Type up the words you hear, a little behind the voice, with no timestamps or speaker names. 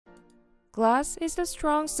Glass is the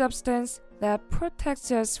strong substance that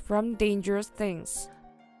protects us from dangerous things.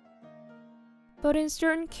 But in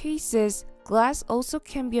certain cases, glass also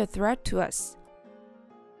can be a threat to us.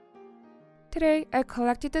 Today, I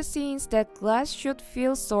collected the scenes that glass should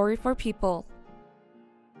feel sorry for people.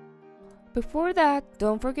 Before that,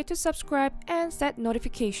 don't forget to subscribe and set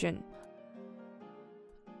notification.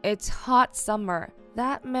 It's hot summer.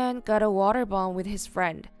 That man got a water bomb with his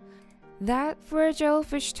friend. That fragile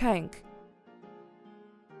fish tank.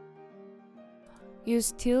 You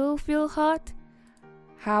still feel hot?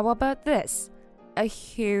 How about this? A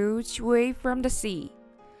huge wave from the sea.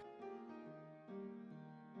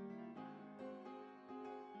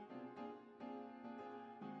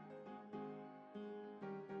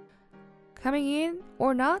 Coming in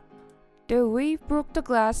or not, the wave broke the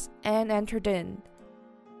glass and entered in.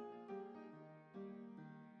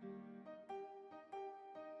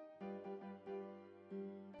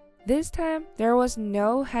 This time, there was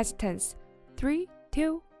no hesitance. 3,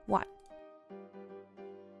 2, 1.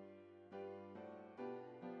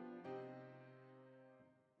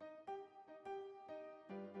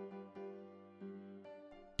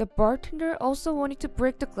 The bartender also wanted to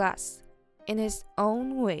break the glass. In his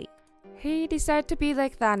own way, he decided to be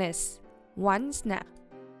like Thanos. One snap.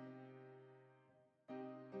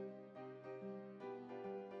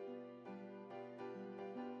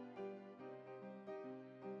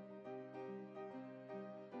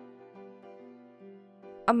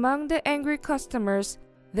 Among the angry customers,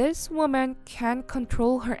 this woman can't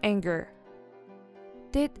control her anger.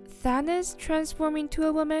 Did Thanos transform into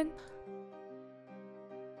a woman?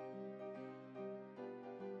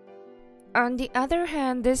 On the other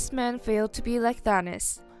hand, this man failed to be like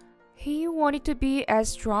Thanos. He wanted to be as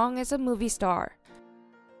strong as a movie star.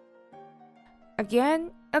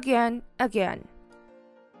 Again.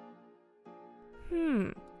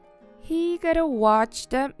 He gotta watch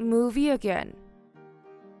that movie again.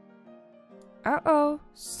 Uh-oh,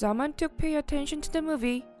 someone took pay attention to the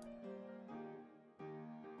movie.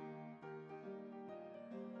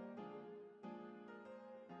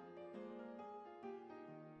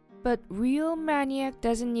 But real maniac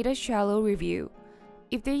doesn't need a shallow review.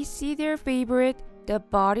 If they see their favorite, the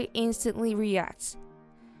body instantly reacts.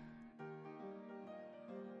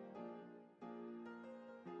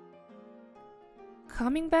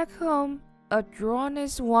 Coming back home, a drone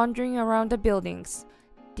is wandering around the buildings.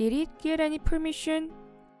 Did it get any permission?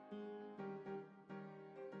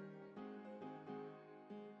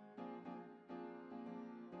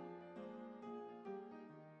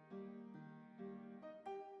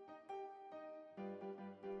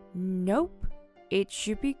 Nope. It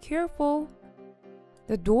should be careful.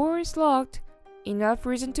 The door is locked. Enough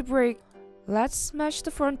reason to break. Let's smash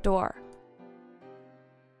the front door.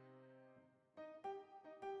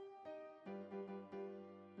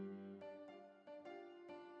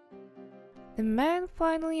 The man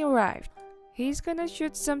finally arrived. He's gonna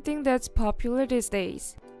shoot something that's popular these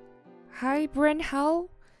days. Hi, Brent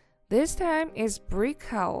Howell. This time is Brick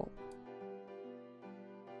Howell.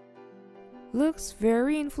 Looks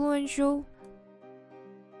very influential.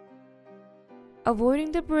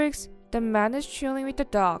 Avoiding the bricks, the man is chilling with the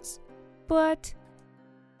dogs. But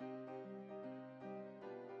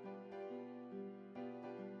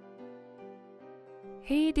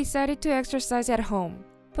he decided to exercise at home.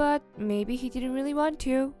 But maybe he didn't really want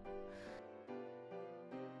to.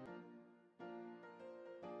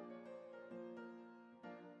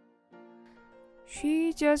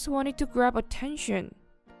 She just wanted to grab attention.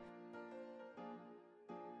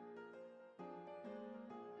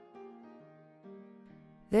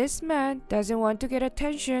 This man doesn't want to get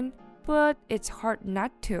attention, but it's hard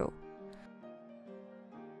not to.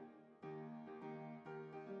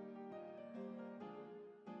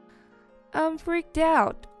 I'm freaked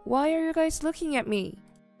out. Why are you guys looking at me?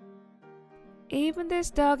 Even this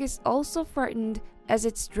dog is also frightened as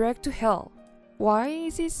it's dragged to hell. Why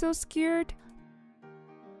is he so scared?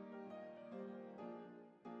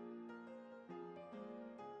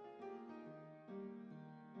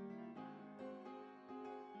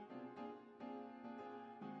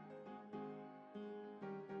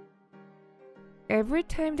 Every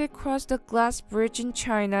time they cross the glass bridge in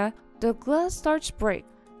China, the glass starts to break.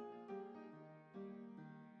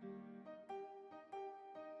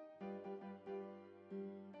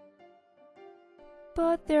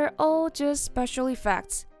 But they're all just special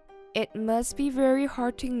effects. It must be very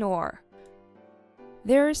hard to ignore.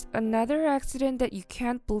 There's another accident that you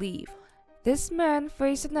can't believe. This man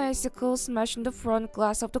faced an icicle smashing the front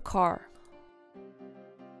glass of the car.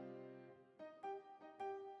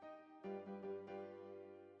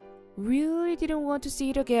 Really didn't want to see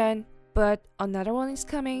it again. but another one is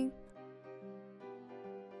coming.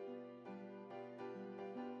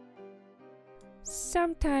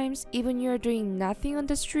 Sometimes, even you're doing nothing on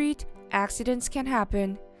the street, accidents can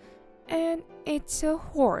happen. And it's a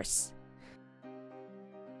horse.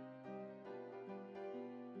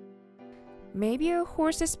 Maybe a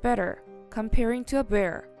horse is better, comparing to a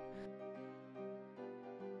bear.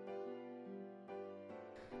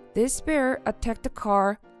 This bear attacked the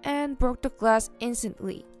car and broke the glass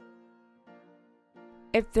instantly.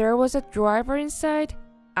 If there was a driver inside,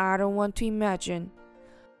 I don't want to imagine.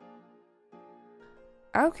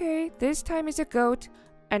 Okay, this time is a goat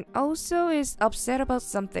and also is upset about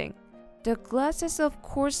something. The glass is of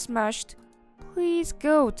course smashed. Please,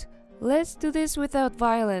 goat, let's do this without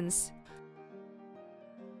violence.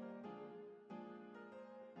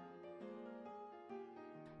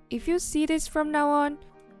 If you see this from now on,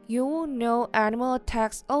 you will know animal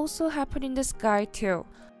attacks also happen in the sky too.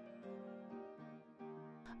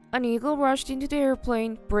 An eagle rushed into the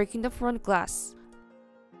airplane, breaking the front glass.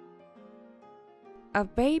 A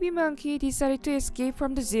baby monkey decided to escape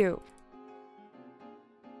from the zoo.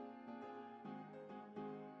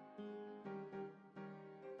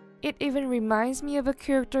 It even reminds me of a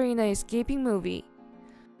character in an escaping movie.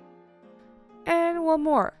 And one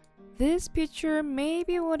more. This picture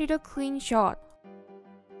maybe wanted a clean shot.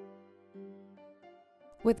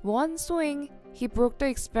 With one swing, he broke the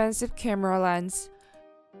expensive camera lens.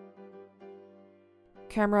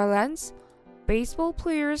 Camera lens? Baseball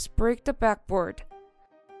players break the backboard.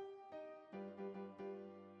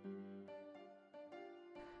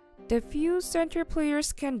 The few center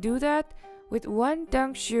players can do that. With one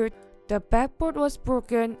dunk shoot, the backboard was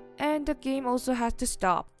broken and the game also had to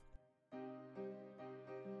stop.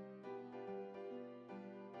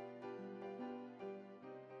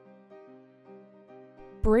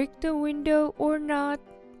 Break the window or not?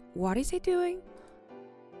 What is he doing?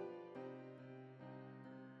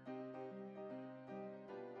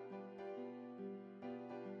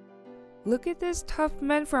 Look at this tough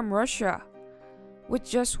man from Russia. With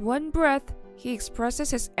just one breath, he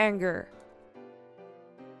expresses his anger.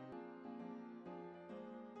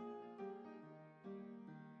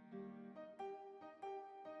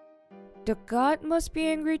 The god must be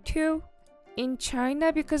angry too. In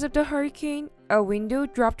China, because of the hurricane, a window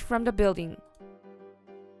dropped from the building.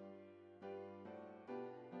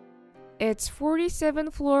 It's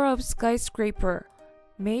 47th floor of skyscraper.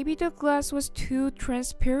 Maybe the glass was too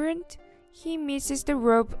transparent? He misses the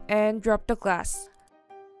rope and dropped the glass.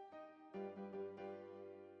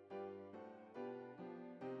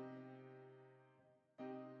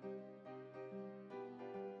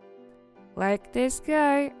 Like this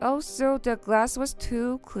guy, also the glass was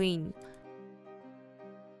too clean.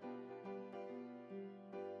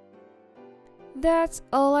 That's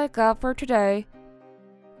all I got for today.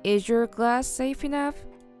 Is your glass safe enough?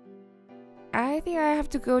 I think I have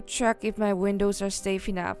to go check if my windows are safe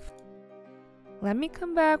enough. Let me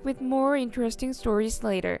come back with more interesting stories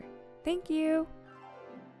later. Thank you.